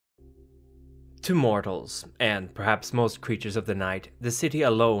To mortals, and perhaps most creatures of the night, the city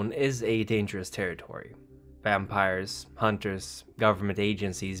alone is a dangerous territory. Vampires, hunters, government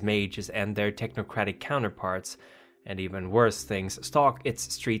agencies, mages, and their technocratic counterparts, and even worse things, stalk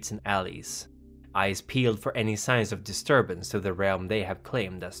its streets and alleys, eyes peeled for any signs of disturbance to the realm they have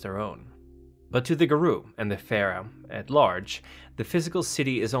claimed as their own. But to the Garou and the Pharaoh at large, the physical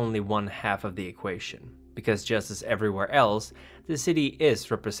city is only one half of the equation, because just as everywhere else, the city is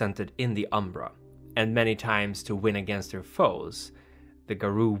represented in the Umbra, and many times to win against their foes, the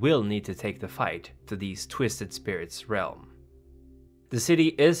Garou will need to take the fight to these twisted spirits' realm. The city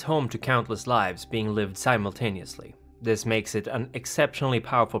is home to countless lives being lived simultaneously. This makes it an exceptionally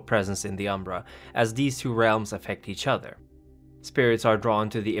powerful presence in the Umbra, as these two realms affect each other. Spirits are drawn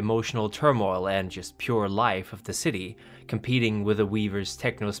to the emotional turmoil and just pure life of the city, competing with the Weaver's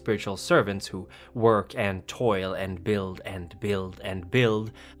techno-spiritual servants who work and toil and build and build and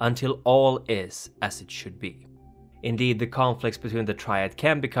build until all is as it should be. Indeed, the conflicts between the Triad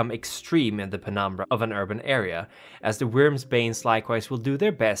can become extreme in the penumbra of an urban area, as the Wyrmsbanes likewise will do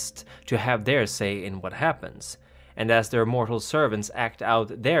their best to have their say in what happens, and as their mortal servants act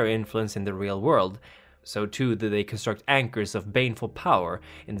out their influence in the real world, so too do they construct anchors of baneful power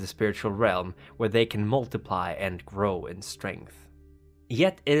in the spiritual realm where they can multiply and grow in strength.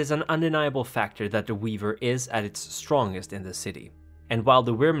 Yet it is an undeniable factor that the Weaver is at its strongest in the city, and while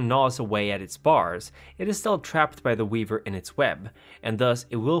the Wyrm gnaws away at its bars, it is still trapped by the Weaver in its web, and thus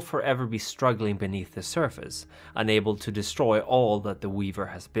it will forever be struggling beneath the surface, unable to destroy all that the Weaver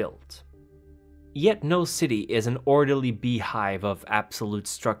has built. Yet no city is an orderly beehive of absolute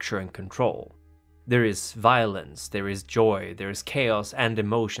structure and control. There is violence, there is joy, there is chaos and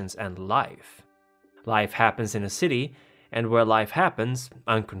emotions and life. Life happens in a city, and where life happens,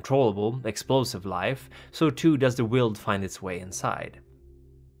 uncontrollable, explosive life, so too does the Wild find its way inside.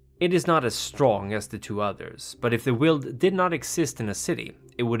 It is not as strong as the two others, but if the Wild did not exist in a city,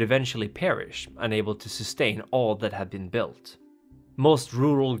 it would eventually perish, unable to sustain all that had been built. Most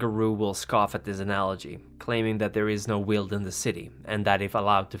rural Garou will scoff at this analogy, claiming that there is no Wild in the city, and that if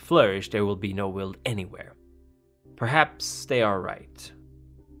allowed to flourish there will be no Wild anywhere. Perhaps they are right.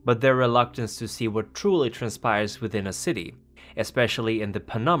 But their reluctance to see what truly transpires within a city, especially in the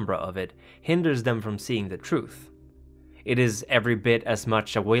penumbra of it, hinders them from seeing the truth. It is every bit as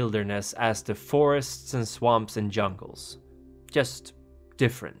much a wilderness as the forests and swamps and jungles. Just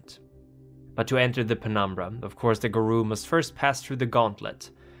different. But to enter the penumbra, of course the Garou must first pass through the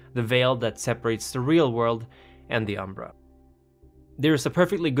gauntlet, the veil that separates the real world and the Umbra. There is a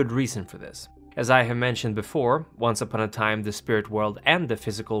perfectly good reason for this. As I have mentioned before, once upon a time the spirit world and the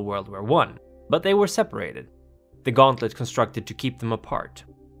physical world were one, but they were separated. The gauntlet constructed to keep them apart.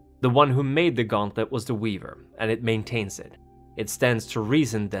 The one who made the gauntlet was the Weaver, and it maintains it. It stands to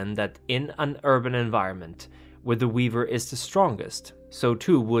reason then that in an urban environment, where the Weaver is the strongest, so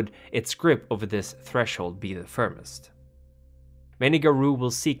too would its grip over this threshold be the firmest. Many Garou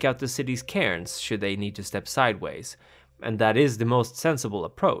will seek out the city's cairns should they need to step sideways, and that is the most sensible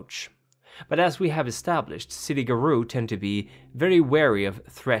approach. But as we have established, city Garou tend to be very wary of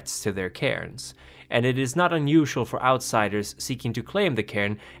threats to their cairns, and it is not unusual for outsiders seeking to claim the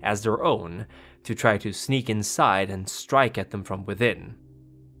cairn as their own to try to sneak inside and strike at them from within,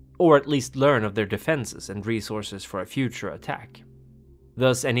 or at least learn of their defenses and resources for a future attack.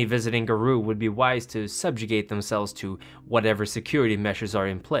 Thus, any visiting Garou would be wise to subjugate themselves to whatever security measures are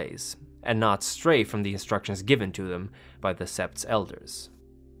in place, and not stray from the instructions given to them by the Sept's elders.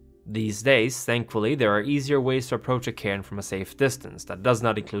 These days, thankfully, there are easier ways to approach a cairn from a safe distance that does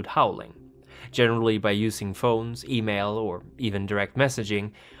not include howling, generally by using phones, email, or even direct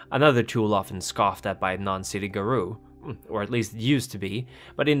messaging, another tool often scoffed at by non-city Garou, or at least it used to be,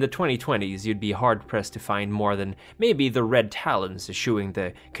 but in the 2020s you'd be hard-pressed to find more than maybe the Red Talons eschewing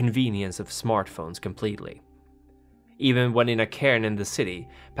the convenience of smartphones completely. Even when in a cairn in the city,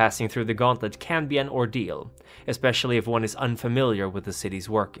 passing through the gauntlet can be an ordeal, especially if one is unfamiliar with the city's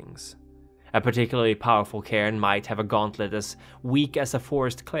workings. A particularly powerful cairn might have a gauntlet as weak as a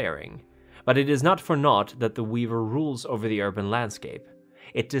forest clearing, but it is not for naught that the Weaver rules over the urban landscape.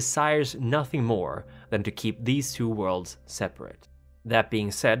 It desires nothing more than to keep these two worlds separate. That being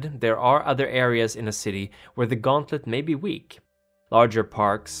said, there are other areas in a city where the gauntlet may be weak. Larger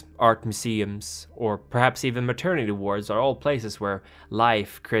parks, art museums, or perhaps even maternity wards are all places where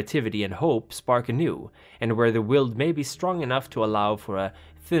life, creativity, and hope spark anew, and where the Wild may be strong enough to allow for a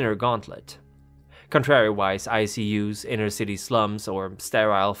thinner gauntlet. Contrariwise, ICUs, inner-city slums, or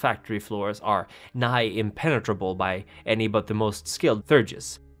sterile factory floors are nigh impenetrable by any but the most skilled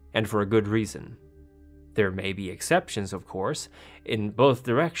Thurges, and for a good reason. There may be exceptions, of course, in both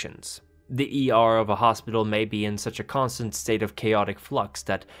directions. The ER of a hospital may be in such a constant state of chaotic flux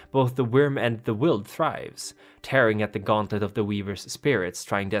that both the Wyrm and the Wild thrives, tearing at the gauntlet of the Weaver's spirits,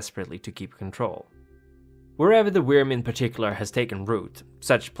 trying desperately to keep control. Wherever the Wyrm in particular has taken root,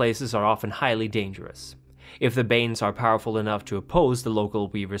 such places are often highly dangerous. If the Banes are powerful enough to oppose the local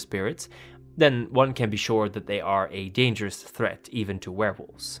Weaver spirits, then one can be sure that they are a dangerous threat even to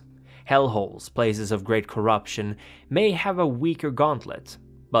werewolves. Hellholes, places of great corruption, may have a weaker gauntlet,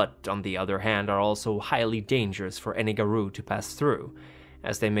 but on the other hand are also highly dangerous for any Garou to pass through,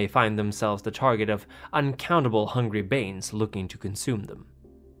 as they may find themselves the target of uncountable hungry Banes looking to consume them.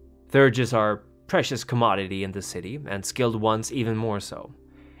 Thurges are precious commodity in the city, and skilled ones even more so.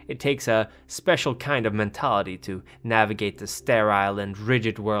 It takes a special kind of mentality to navigate the sterile and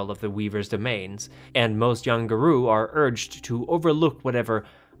rigid world of the Weaver's domains, and most young Garou are urged to overlook whatever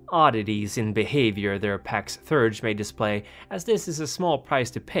oddities in behavior their pack's Thurge may display, as this is a small price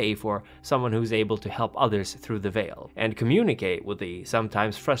to pay for someone who's able to help others through the veil, and communicate with the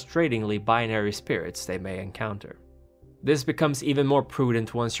sometimes frustratingly binary spirits they may encounter. This becomes even more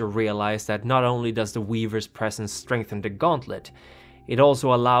prudent once you realize that not only does the Weaver's presence strengthen the gauntlet, it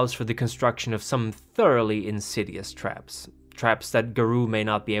also allows for the construction of some thoroughly insidious traps that Garou may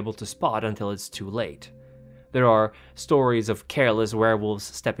not be able to spot until it's too late. There are stories of careless werewolves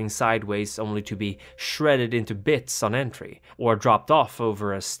stepping sideways only to be shredded into bits on entry, or dropped off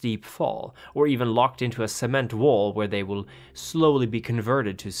over a steep fall, or even locked into a cement wall where they will slowly be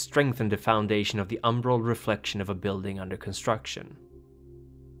converted to strengthen the foundation of the umbral reflection of a building under construction.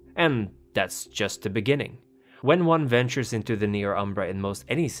 And that's just the beginning. When one ventures into the near Umbra in most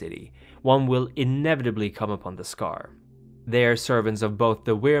any city, one will inevitably come upon the Scar. They are servants of both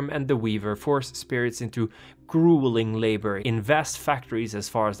the Wyrm and the Weaver, force spirits into grueling labor in vast factories as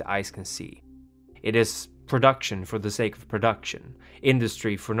far as the eyes can see. It is production for the sake of production,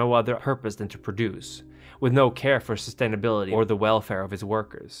 industry for no other purpose than to produce, with no care for sustainability or the welfare of its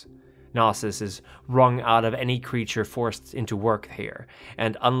workers. Gnosis is wrung out of any creature forced into work here,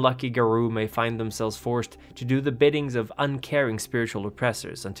 and unlucky Garou may find themselves forced to do the biddings of uncaring spiritual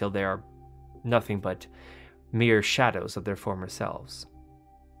oppressors until they are nothing but mere shadows of their former selves.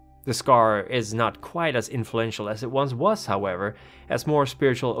 The Scar is not quite as influential as it once was, however, as more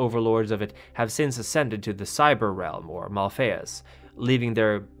spiritual overlords of it have since ascended to the Cyber Realm, or Malphaeus, leaving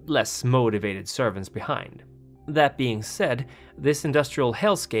their less motivated servants behind. That being said, this industrial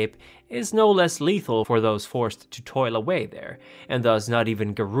hellscape is no less lethal for those forced to toil away there, and thus not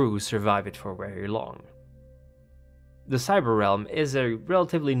even Garou survive it for very long. The Cyber Realm is a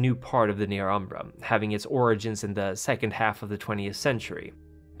relatively new part of the Near Umbra, having its origins in the second half of the 20th century,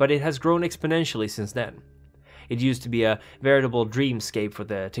 but it has grown exponentially since then. It used to be a veritable dreamscape for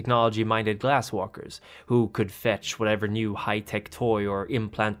the technology-minded glasswalkers, who could fetch whatever new high-tech toy or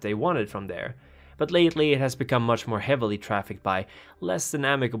implant they wanted from there, but lately it has become much more heavily trafficked by less than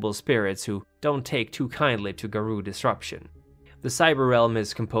amicable spirits who don't take too kindly to Garou disruption. The Cyber Realm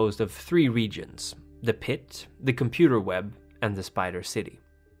is composed of 3 regions: the Pit, the Computer Web, and the Spider City.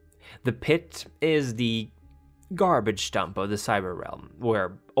 The Pit is the garbage dump of the Cyber Realm,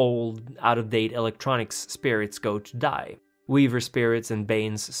 where old, out-of-date electronics spirits go to die, Weaver spirits and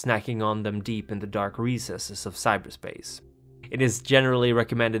Banes snacking on them deep in the dark recesses of cyberspace. It is generally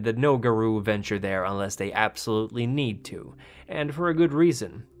recommended that no Garou venture there unless they absolutely need to, and for a good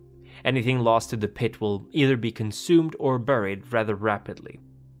reason. Anything lost to the Pit will either be consumed or buried rather rapidly.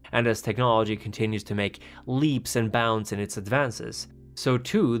 And as technology continues to make leaps and bounds in its advances, so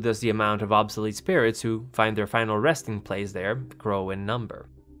too does the amount of obsolete spirits who find their final resting place there grow in number.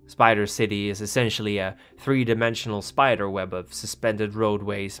 Spider City is essentially a 3-dimensional spider web of suspended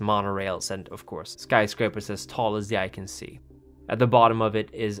roadways, monorails, and, of course, skyscrapers as tall as the eye can see. At the bottom of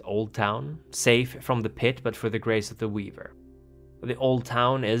it is Old Town, safe from the Pit but for the grace of the Weaver. The Old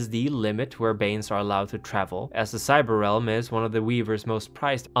Town is the limit where Banes are allowed to travel, as the Cyber Realm is one of the Weaver's most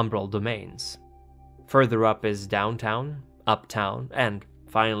prized umbral domains. Further up is Downtown, Uptown, and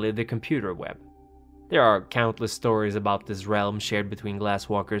finally the Computer Web. There are countless stories about this realm shared between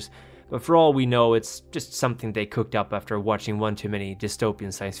glasswalkers, but for all we know it's just something they cooked up after watching one too many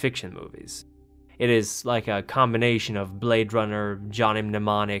dystopian science fiction movies. It is like a combination of Blade Runner, Johnny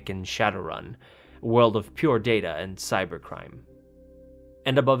Mnemonic, and Shadowrun, a world of pure data and cybercrime.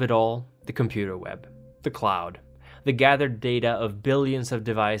 And above it all, the Computer Web, the cloud, the gathered data of billions of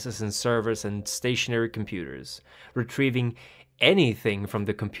devices and servers and stationary computers. Retrieving anything from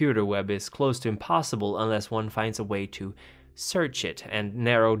the Computer Web is close to impossible unless one finds a way to search it and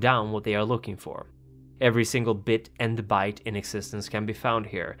narrow down what they are looking for. Every single bit and byte in existence can be found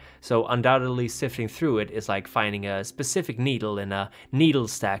here, so undoubtedly sifting through it is like finding a specific needle in a needle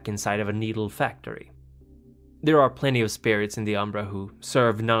stack inside of a needle factory. There are plenty of spirits in the Umbra who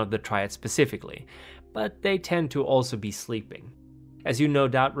serve none of the triads specifically, but they tend to also be sleeping. As you no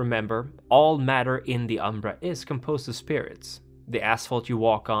doubt remember, all matter in the Umbra is composed of spirits. The asphalt you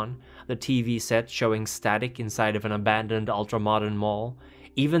walk on, the TV set showing static inside of an abandoned ultramodern mall,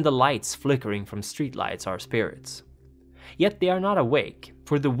 even the lights flickering from streetlights are spirits. Yet they are not awake,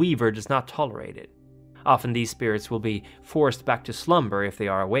 for the Weaver does not tolerate it. Often these spirits will be forced back to slumber if they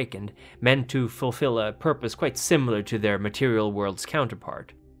are awakened, meant to fulfill a purpose quite similar to their material world's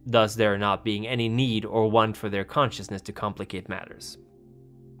counterpart, thus there not being any need or want for their consciousness to complicate matters.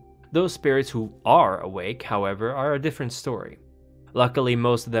 Those spirits who are awake, however, are a different story. Luckily,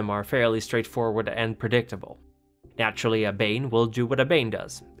 most of them are fairly straightforward and predictable. Naturally, a Bane will do what a Bane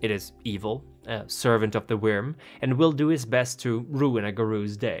does. It is evil, a servant of the Wyrm, and will do its best to ruin a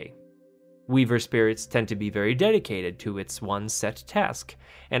Garu's day. Weaver spirits tend to be very dedicated to its one set task,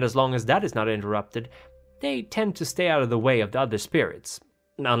 and as long as that is not interrupted, they tend to stay out of the way of the other spirits,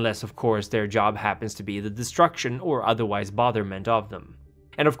 unless of course their job happens to be the destruction or otherwise botherment of them.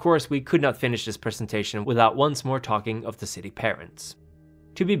 And of course we could not finish this presentation without once more talking of the city parents.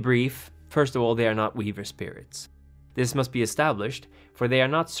 To be brief, first of all, they are not Weaver spirits. This must be established, for they are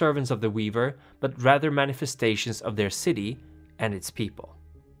not servants of the Weaver, but rather manifestations of their city and its people.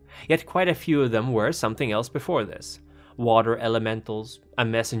 Yet quite a few of them were something else before this. Water elementals, a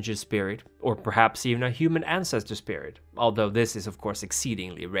messenger spirit, or perhaps even a human ancestor spirit, although this is of course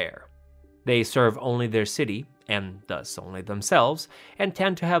exceedingly rare. They serve only their city, and thus only themselves, and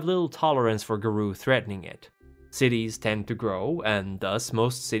tend to have little tolerance for Garu threatening it. Cities tend to grow, and thus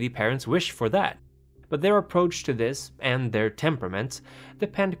most city parents wish for that. But their approach to this, and their temperaments,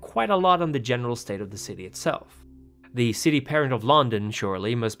 depend quite a lot on the general state of the city itself. The city parent of London,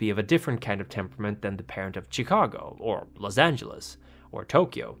 surely, must be of a different kind of temperament than the parent of Chicago, or Los Angeles, or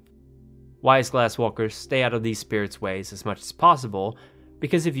Tokyo. Wise glasswalkers stay out of these spirits' ways as much as possible,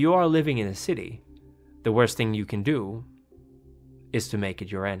 because if you are living in a city, the worst thing you can do is to make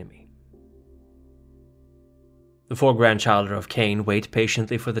it your enemy. The four grandchildren of Cain wait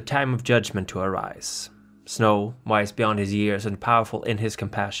patiently for the time of judgment to arise. Snow, wise beyond his years and powerful in his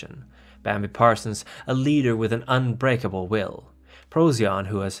compassion. Bambi Parsons, a leader with an unbreakable will. Procyon,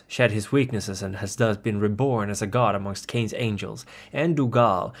 who has shed his weaknesses and has thus been reborn as a god amongst Cain's angels, and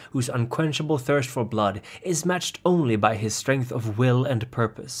Dougal, whose unquenchable thirst for blood is matched only by his strength of will and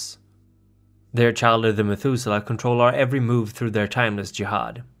purpose. Their childhood, the Methuselah, control our every move through their timeless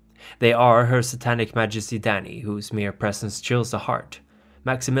jihad. They are Her Satanic Majesty Danny, whose mere presence chills the heart.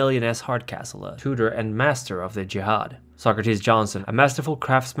 Maximilian S. Hardcastle, a tutor and master of the jihad. Socrates Johnson, a masterful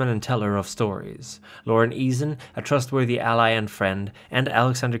craftsman and teller of stories. Lauren Eason, a trustworthy ally and friend. And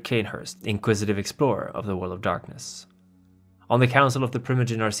Alexander Canehurst, inquisitive explorer of the world of darkness. On the Council of the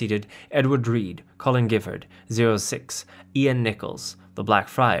Primogen are seated Edward Reed, Colin Gifford, 06, Ian Nichols, the Black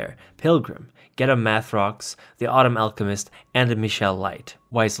Friar, Pilgrim, Geta Mathrox, the Autumn Alchemist, and Michelle Light,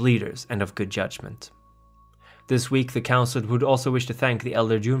 wise leaders and of good judgment. This week, the Council would also wish to thank the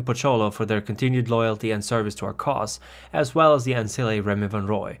Elder June Pocholo for their continued loyalty and service to our cause, as well as the Ancile Remy Van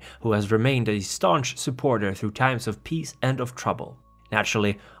Roy, who has remained a staunch supporter through times of peace and of trouble.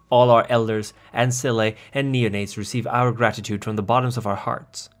 Naturally, all our elders, Ancile, and neonates receive our gratitude from the bottoms of our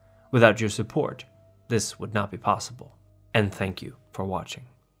hearts. Without your support, this would not be possible. And thank you for watching.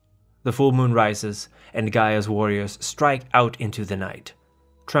 The full moon rises, and Gaia's warriors strike out into the night.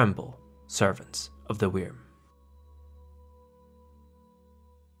 Tremble, servants of the Wyrm.